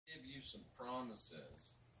you some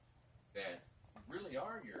promises that really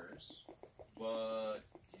are yours, but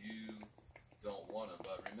you don't want them.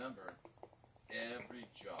 But remember, every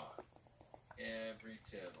jot, every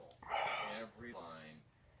tittle, every line,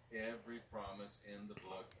 every promise in the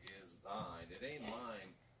book is thine. It ain't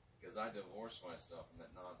mine, because I divorced myself from that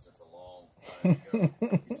nonsense a long time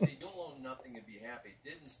ago. You see, You'll Own Nothing and Be Happy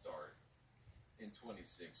didn't start in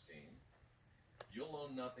 2016. You'll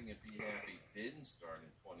Own Nothing and Be Happy didn't start in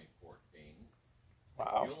 2014.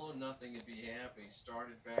 Wow. You'll Own Nothing and Be Happy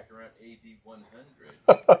started back around AD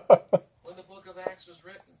 100 when the book of Acts was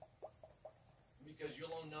written. Because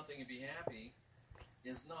You'll Own Nothing and Be Happy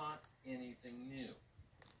is not anything new.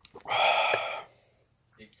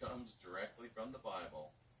 It comes directly from the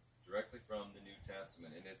Bible, directly from the New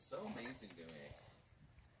Testament, and it's so amazing to me.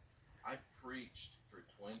 I preached for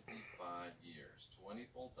 25 years, 20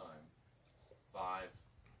 full-time, 5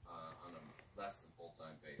 on a less than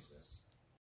full-time basis.